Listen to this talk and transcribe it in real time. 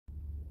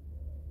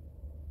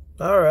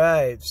All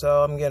right,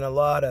 so I'm getting a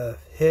lot of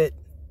hit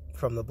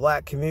from the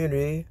black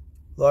community,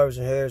 lovers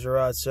and haters of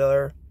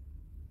RodSeller,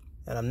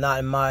 and I'm not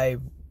in my,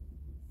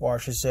 or I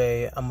should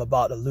say, I'm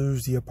about to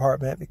lose the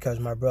apartment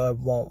because my brother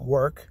won't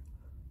work,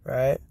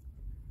 right?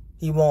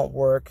 He won't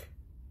work.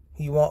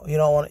 He don't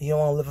want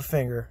to lift a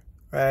finger,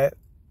 right?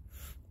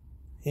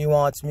 He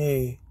wants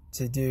me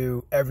to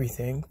do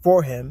everything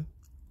for him,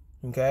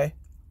 okay?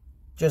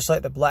 Just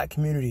like the black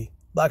community.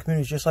 Black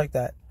community is just like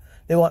that.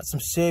 They want some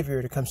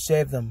savior to come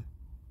save them.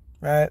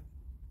 Right?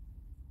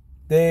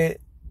 They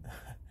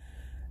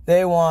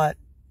want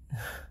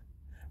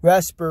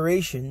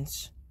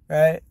respirations,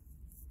 right?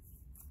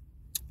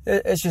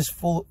 It's just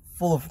full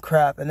of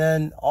crap. And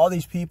then all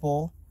these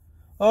people,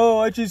 oh,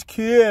 I just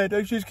can't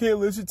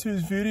listen to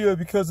his video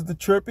because of the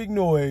chirping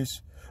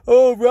noise.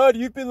 Oh, Rod,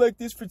 you've been like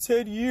this for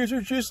 10 years.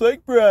 You're just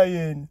like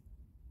Brian.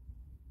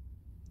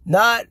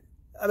 They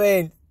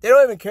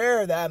don't even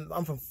care that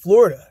I'm from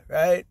Florida,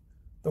 right?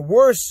 The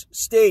worst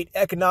state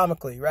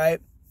economically, right?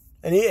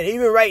 And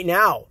even right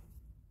now,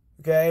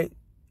 okay,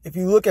 if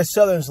you look at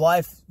Southern's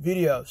life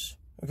videos,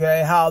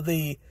 okay, how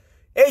the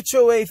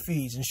HOA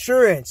fees,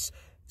 insurance,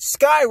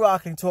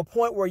 skyrocketing to a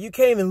point where you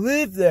can't even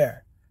live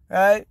there,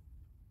 right?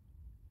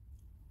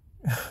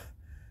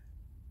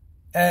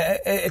 And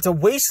it's a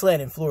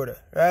wasteland in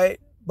Florida, right?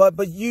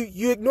 But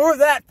you ignore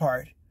that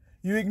part.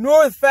 You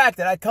ignore the fact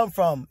that I come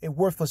from a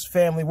worthless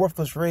family,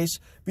 worthless race,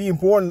 being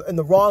born in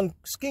the wrong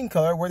skin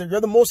color where they're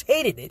the most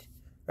hated,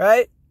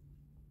 right?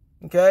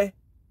 Okay?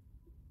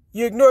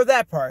 You ignore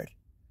that part.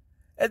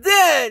 And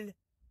then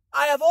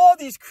I have all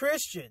these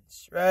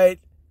Christians,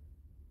 right?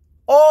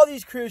 All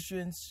these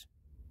Christians.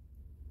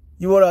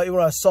 You wanna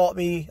assault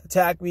me,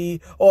 attack me,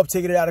 oh, I'm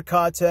taking it out of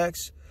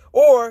context.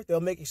 Or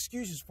they'll make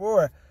excuses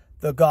for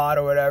the God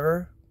or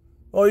whatever.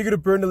 Oh, you're gonna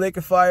burn the lake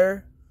of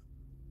fire?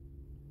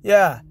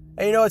 Yeah.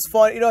 And it's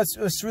funny,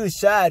 it's really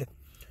sad.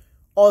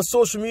 On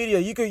social media,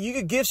 you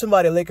could give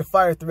somebody a lake of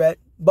fire threat,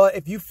 but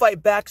if you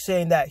fight back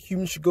saying that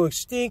humans should go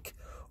extinct,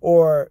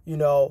 or,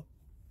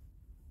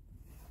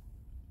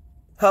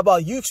 how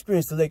about you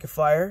experience the lake of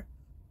fire?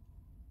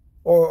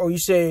 Or you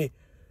say,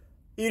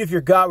 even if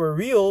your God were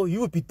real, you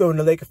would be thrown in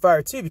the lake of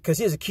fire too, because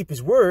he has to keep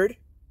his word.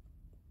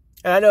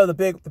 And I know the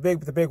big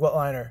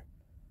one-liner.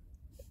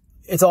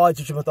 It's all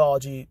Egyptian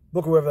mythology.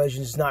 Book of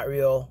Revelation is not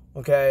real.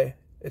 Okay,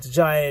 it's a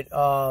giant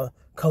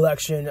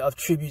collection of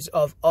tributes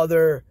of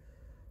other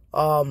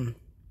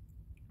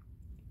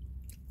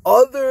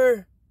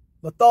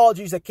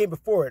mythologies that came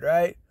before it.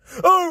 Right?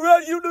 Oh,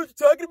 right, you don't know what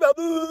you're talking about.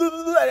 Blah, blah,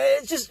 blah, blah.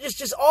 It's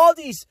just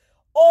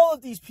all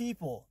of these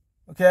people,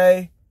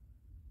 okay?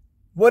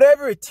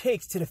 Whatever it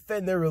takes to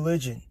defend their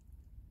religion.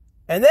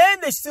 And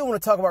then they still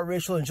want to talk about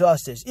racial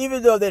injustice,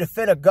 even though they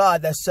defend a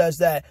God that says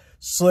that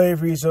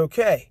slavery is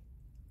okay.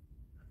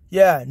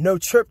 Yeah, no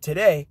chirp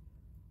today.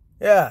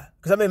 Yeah,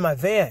 because I'm in my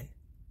van.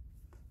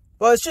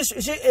 But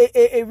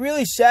it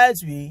really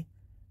saddens me,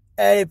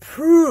 and it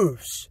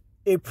proves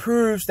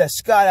that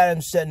Scott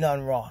Adams said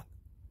nothing wrong.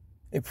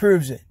 It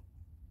proves it.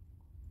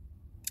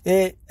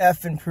 It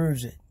effing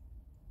proves it.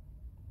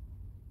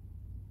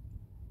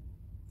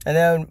 And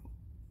then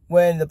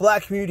when the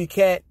black community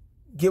can't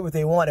get what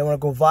they want, they want to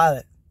go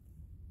violent.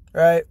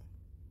 Right?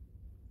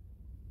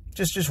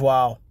 Just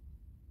wow.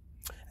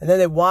 And then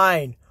they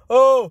whine.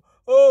 Oh,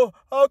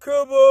 how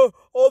come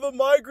all the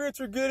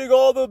migrants are getting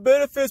all the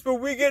benefits,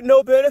 but we get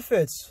no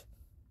benefits?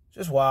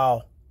 Just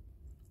wow.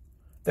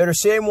 They're the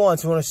same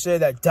ones who want to say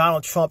that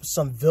Donald Trump is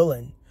some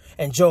villain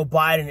and Joe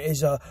Biden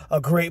is a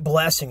great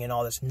blessing and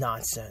all this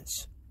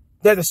nonsense.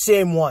 They're the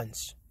same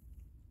ones.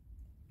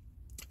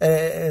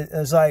 And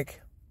it's like,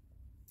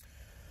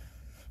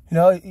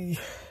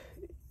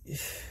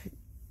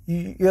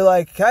 you're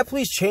like, can I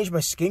please change my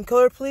skin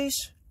color,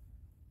 please?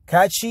 Can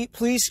I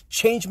please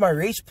change my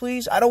race,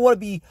 please? I don't want to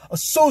be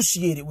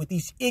associated with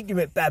these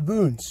ignorant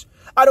baboons.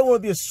 I don't want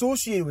to be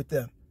associated with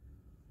them.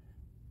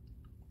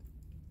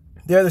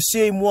 They're the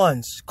same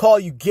ones. Call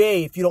you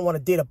gay if you don't want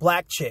to date a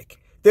black chick.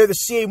 They're the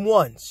same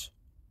ones.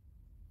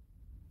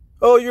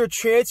 Oh, you're a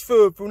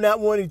transphobe from not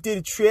wanting to date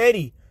a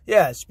tranny.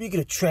 Yeah, speaking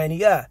of tranny,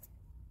 yeah.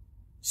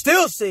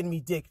 Still sending me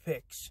dick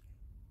pics.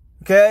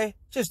 Okay?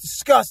 Just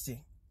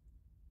disgusting.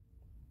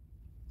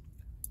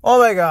 Oh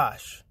my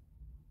gosh.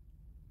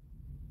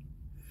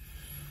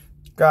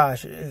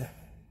 Gosh,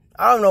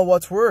 I don't know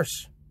what's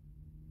worse.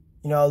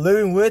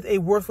 Living with a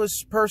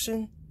worthless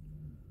person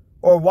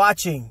or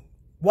watching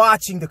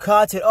the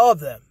content of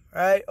them,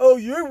 right? Oh,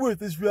 you're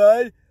worthless,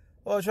 Rod.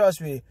 Well,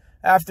 trust me,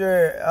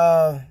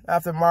 after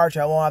March,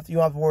 you won't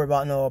have to worry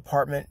about no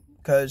apartment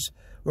because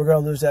we're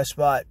going to lose that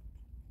spot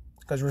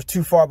because we're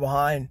too far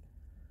behind.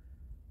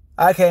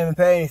 I can't even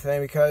pay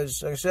anything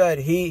because, like I said,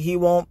 he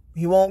won't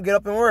get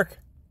up and work.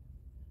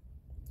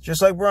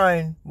 Just like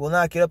Brian will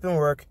not get up and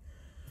work.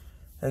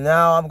 And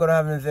now I'm gonna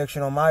have an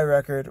eviction on my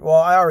record. Well,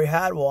 I already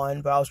had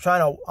one, but I was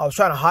trying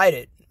to hide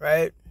it,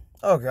 right?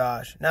 Oh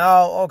gosh.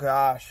 Oh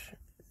gosh.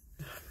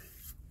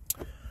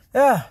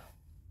 Yeah.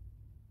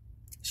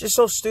 It's just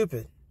so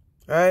stupid,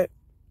 right?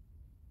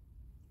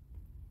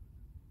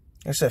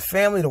 Like I said,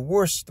 family, the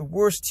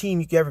worst team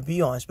you could ever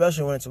be on,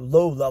 especially when it's a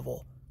low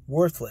level,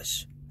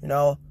 worthless, you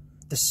know,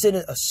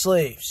 descendant of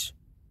slaves.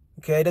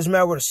 Okay, it doesn't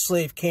matter where the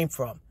slave came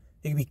from.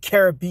 It could be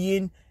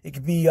Caribbean, it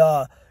could be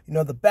you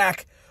know, the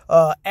back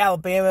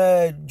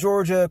Alabama,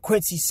 Georgia,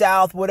 Quincy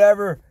South,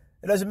 whatever.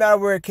 It doesn't matter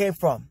where it came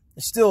from.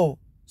 It's still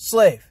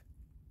slave.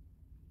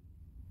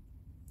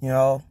 You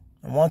know,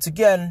 and once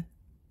again,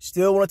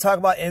 still want to talk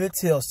about Emmett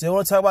Till, still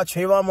want to talk about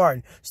Trayvon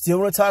Martin, still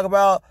want to talk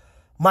about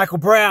Michael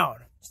Brown,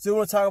 still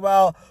want to talk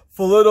about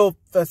Fidel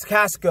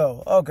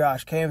Castro. Oh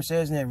gosh, can't even say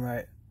his name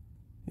right.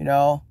 You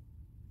know,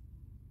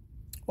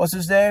 what's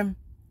his name?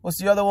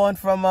 What's the other one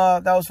from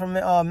that was from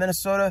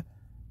Minnesota?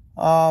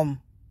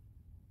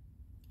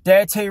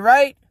 Dante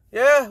Wright?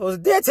 Yeah, was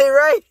it Dante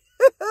Wright?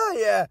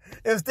 Yeah,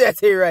 it was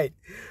Dante Wright.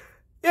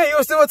 Yeah,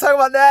 you still want to talk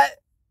about that?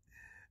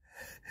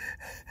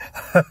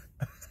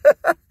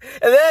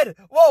 And then,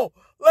 whoa,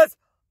 I'm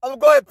gonna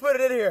go ahead and put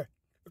it in here.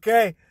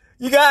 Okay?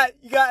 You got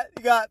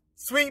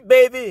Sweet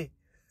Baby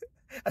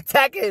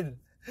attacking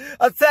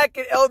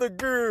Elder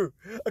Guru.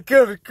 You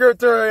remember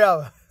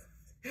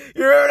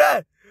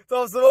that?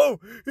 So oh,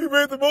 he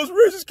made the most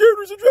racist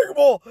characters in Dragon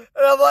Ball. And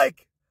I'm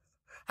like,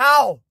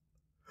 how?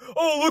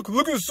 Oh, look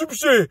at the Super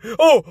Saiyan.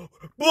 Oh,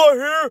 blonde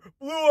hair,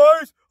 blue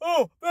eyes.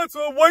 Oh, that's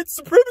white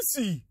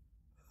supremacy.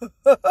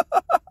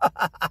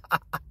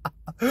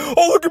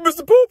 Oh, look at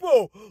Mr.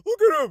 Popo.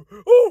 Look at him.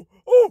 Oh,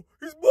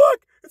 he's black.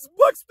 It's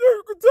black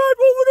stereotype.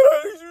 Oh, look at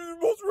that. He's the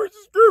most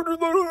racist character.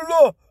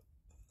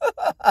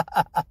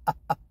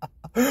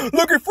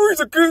 Look at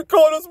Frieza. Keeps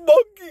calling us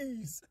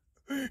monkeys.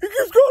 He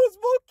keeps calling us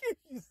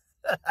monkeys.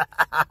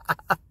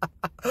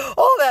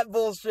 All that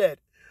bullshit.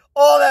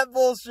 Oh,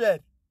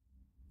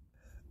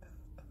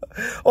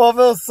 it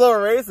feels so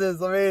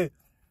racist. I mean,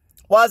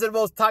 why is it the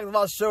most talked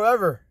about show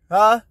ever?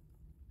 Huh?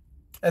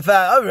 In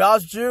fact, I'll be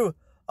honest with you.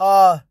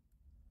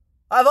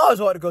 I've always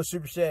wanted to go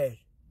Super Saiyan.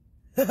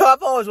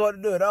 I've always wanted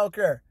to do it. I don't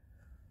care.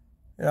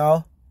 You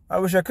know, I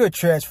wish I could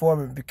transform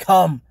and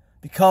become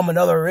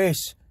another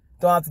race.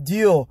 Don't have to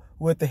deal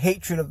with the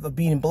hatred of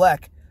being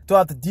black. Don't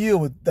have to deal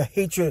with the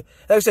hatred.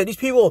 Like I said, these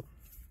people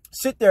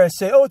sit there and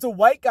say, oh, it's a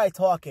white guy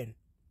talking.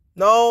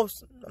 No,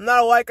 I'm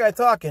not a white guy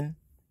talking.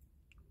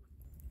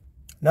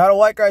 Not a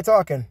white guy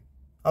talking.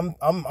 I'm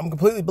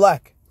completely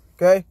black.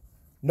 Okay?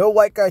 No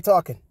white guy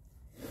talking.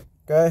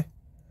 Okay?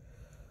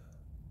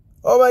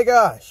 Oh my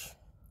gosh.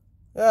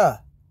 Yeah.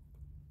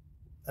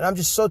 And I'm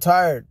just so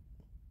tired.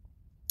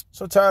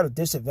 So tired of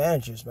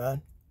disadvantages,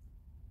 man.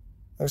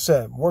 Like I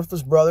said,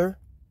 worthless brother.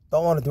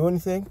 Don't want to do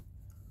anything.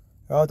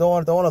 Don't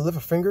want to lift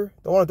a finger.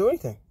 Don't want to do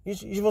anything. All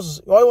he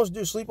wants to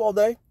do is sleep all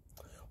day.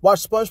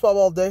 Watch SpongeBob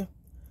all day.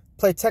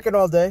 Play Tekken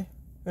all day.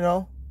 You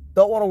know.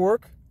 Don't want to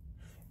work.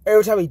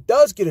 Every time he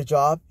does get a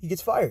job, he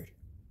gets fired.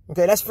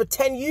 Okay, that's for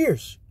 10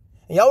 years.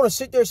 And y'all want to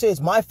sit there and say it's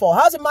my fault.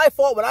 How's it my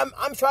fault when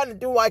I'm trying to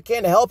do what I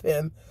can to help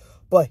him,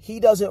 but he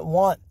doesn't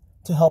want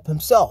to help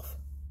himself?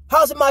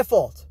 How's it my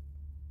fault?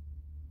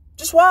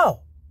 Just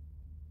wow.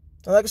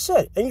 And like I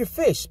said, in your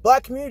face,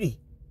 black community,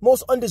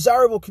 most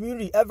undesirable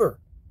community ever.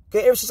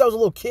 Okay, ever since I was a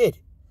little kid.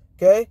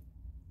 Okay?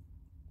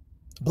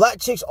 Black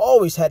chicks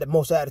always had the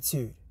most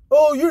attitude.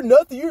 Oh, you're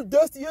nothing, you're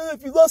dusty,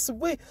 if you lost some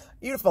weight.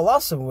 Even if I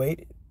lost some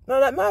weight, none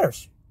of that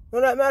matters.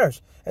 None of that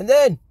matters. And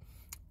then,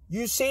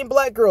 you same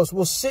black girls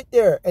will sit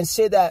there and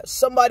say that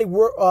somebody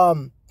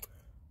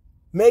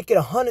making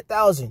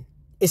 $100,000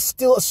 is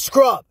still a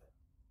scrub.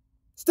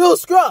 Still a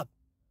scrub.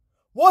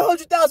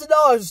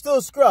 $100,000 is still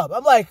a scrub.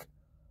 I'm like,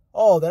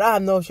 oh, then I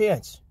have no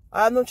chance.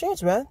 I have no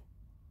chance, man.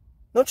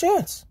 No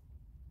chance.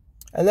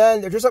 And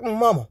then they're just like my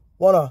mama.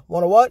 Wanna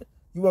what?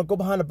 You wanna go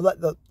behind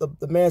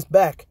the man's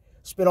back,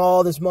 spend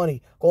all this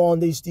money, go on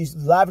these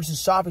lavish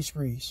shopping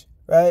sprees,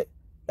 right?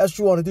 That's what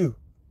you want to do.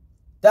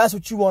 That's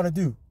what you want to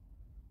do.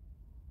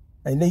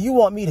 And then you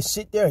want me to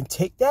sit there and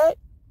take that?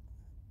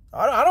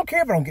 I don't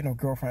care if I don't get no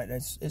girlfriend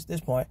at this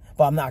point,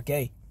 but I'm not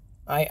gay.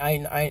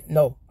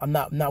 No, I'm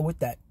not with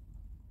that.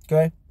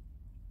 Okay?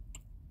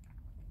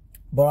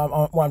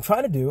 But what I'm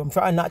trying to do, I'm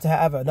trying not to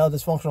have another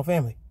dysfunctional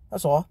family.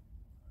 That's all.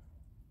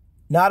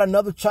 Not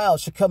another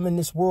child should come in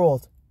this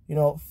world, you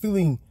know,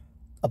 feeling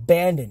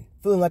abandoned,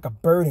 feeling like a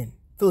burden,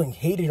 feeling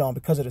hated on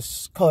because of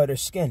the color of their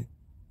skin.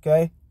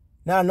 Okay?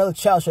 Not another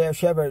child should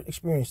ever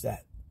experience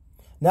that.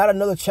 Not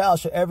another child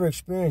should ever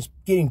experience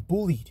getting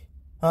bullied.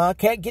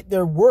 Can't get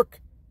their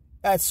work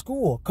at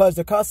school because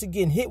they're constantly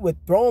getting hit with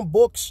throwing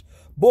books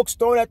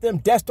thrown at them,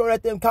 desks thrown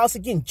at them,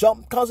 constantly getting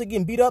jumped, constantly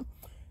getting beat up.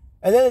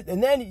 And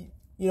then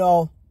you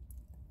know,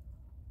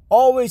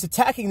 always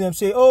attacking them,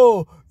 say,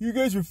 oh, you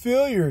guys are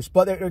failures.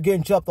 But they're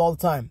getting jumped all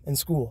the time in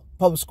school,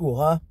 public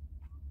school, huh?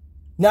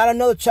 Not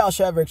another child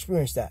should ever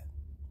experience that.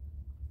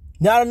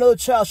 Not another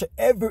child should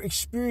ever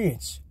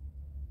experience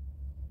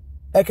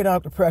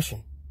economic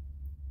depression.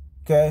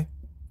 Okay?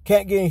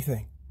 Can't get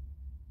anything.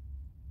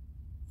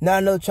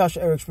 Not another child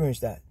should ever experience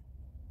that.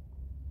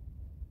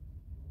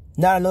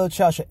 Not another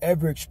child should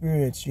ever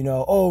experience, you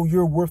know, oh,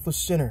 you're a worthless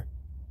sinner.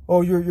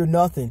 Oh, you're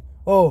nothing.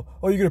 Oh,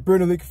 you're going to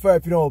burn the lake of fire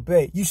if you don't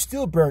obey. You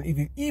still burn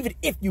even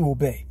if you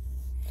obey.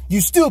 You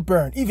still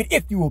burn even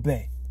if you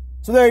obey.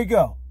 So there you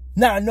go.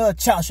 Not another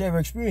child should ever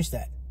experience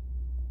that.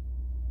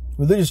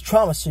 Religious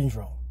trauma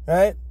syndrome,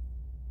 right?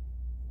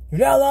 You're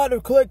not allowed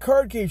to collect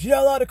card games. You're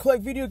not allowed to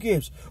collect video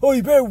games. Oh,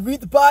 you better read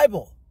the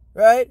Bible,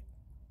 right?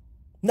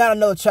 Not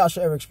another child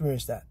should ever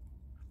experience that.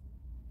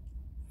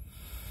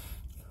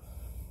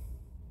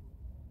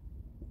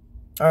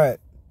 All right.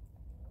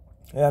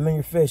 Yeah, I'm in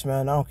your face,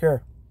 man. I don't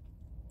care.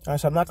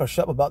 Honestly, I'm not going to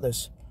shut up about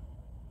this.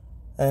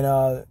 And,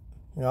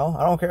 you know,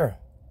 I don't care.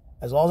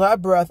 As long as I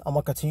have breath, I'm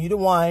going to continue to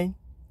whine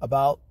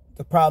about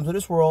the problems of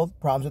this world,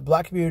 problems with the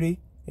black community,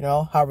 you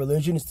know, how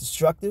religion is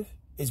destructive.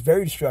 It's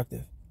very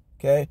destructive,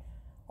 okay?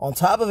 On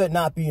top of it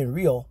not being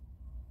real,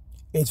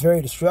 it's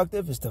very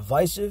destructive. It's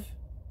divisive.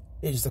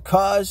 It is the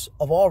cause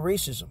of all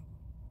racism,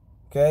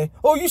 okay?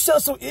 Oh, you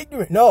sound so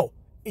ignorant. No,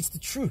 it's the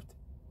truth,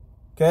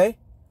 okay?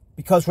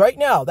 Because right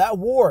now, that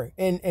war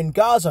in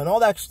Gaza and all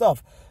that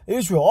stuff,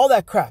 Israel, all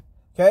that crap,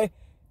 okay?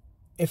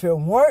 If it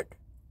weren't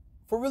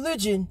for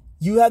religion,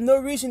 you have no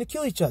reason to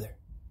kill each other,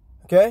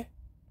 okay?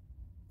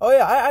 Oh,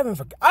 yeah, I haven't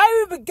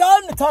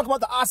begun to talk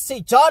about the I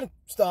Say John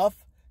stuff.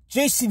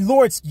 Jason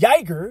Lawrence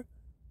Yeager.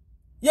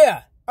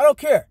 Yeah, I don't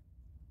care.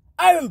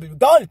 I haven't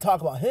begun to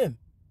talk about him.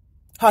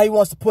 How he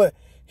wants to put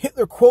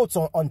Hitler quotes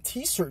on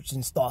t-shirts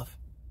and stuff.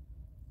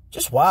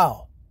 Just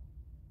wow.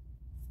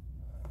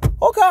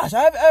 Oh, gosh,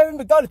 I haven't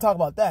begun to talk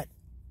about that.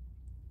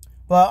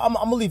 But I'm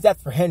going to leave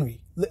that for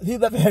Henry.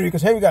 Leave that for Henry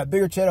because Henry got a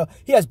bigger channel.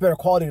 He has better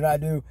quality than I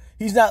do.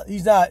 He's not,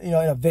 you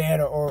know, in a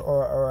van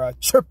or a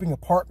chirping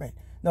apartment.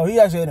 No, he's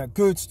actually in a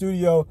good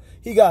studio.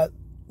 He got,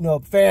 you know,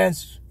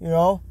 fans, you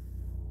know.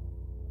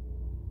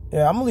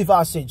 Yeah, I'm going to leave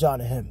I Say John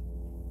to him.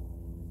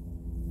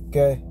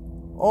 Okay?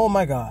 Oh,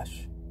 my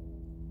gosh.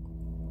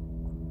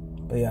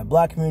 But yeah,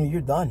 black community, you're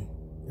done.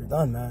 You're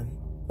done, man.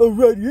 Oh,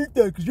 right, you hate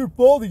that because you're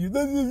balding.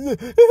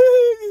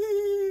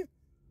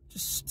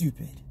 Just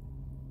stupid.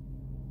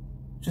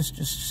 Just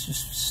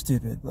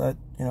stupid. But,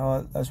 you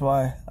know, that's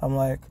why I'm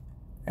like,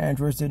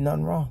 androids did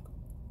nothing wrong.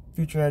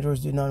 Future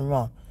androids did nothing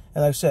wrong.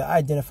 And like I said, I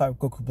identify with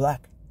Goku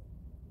Black.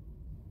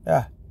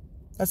 Yeah.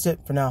 That's it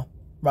for now.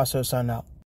 RodSeller signing out.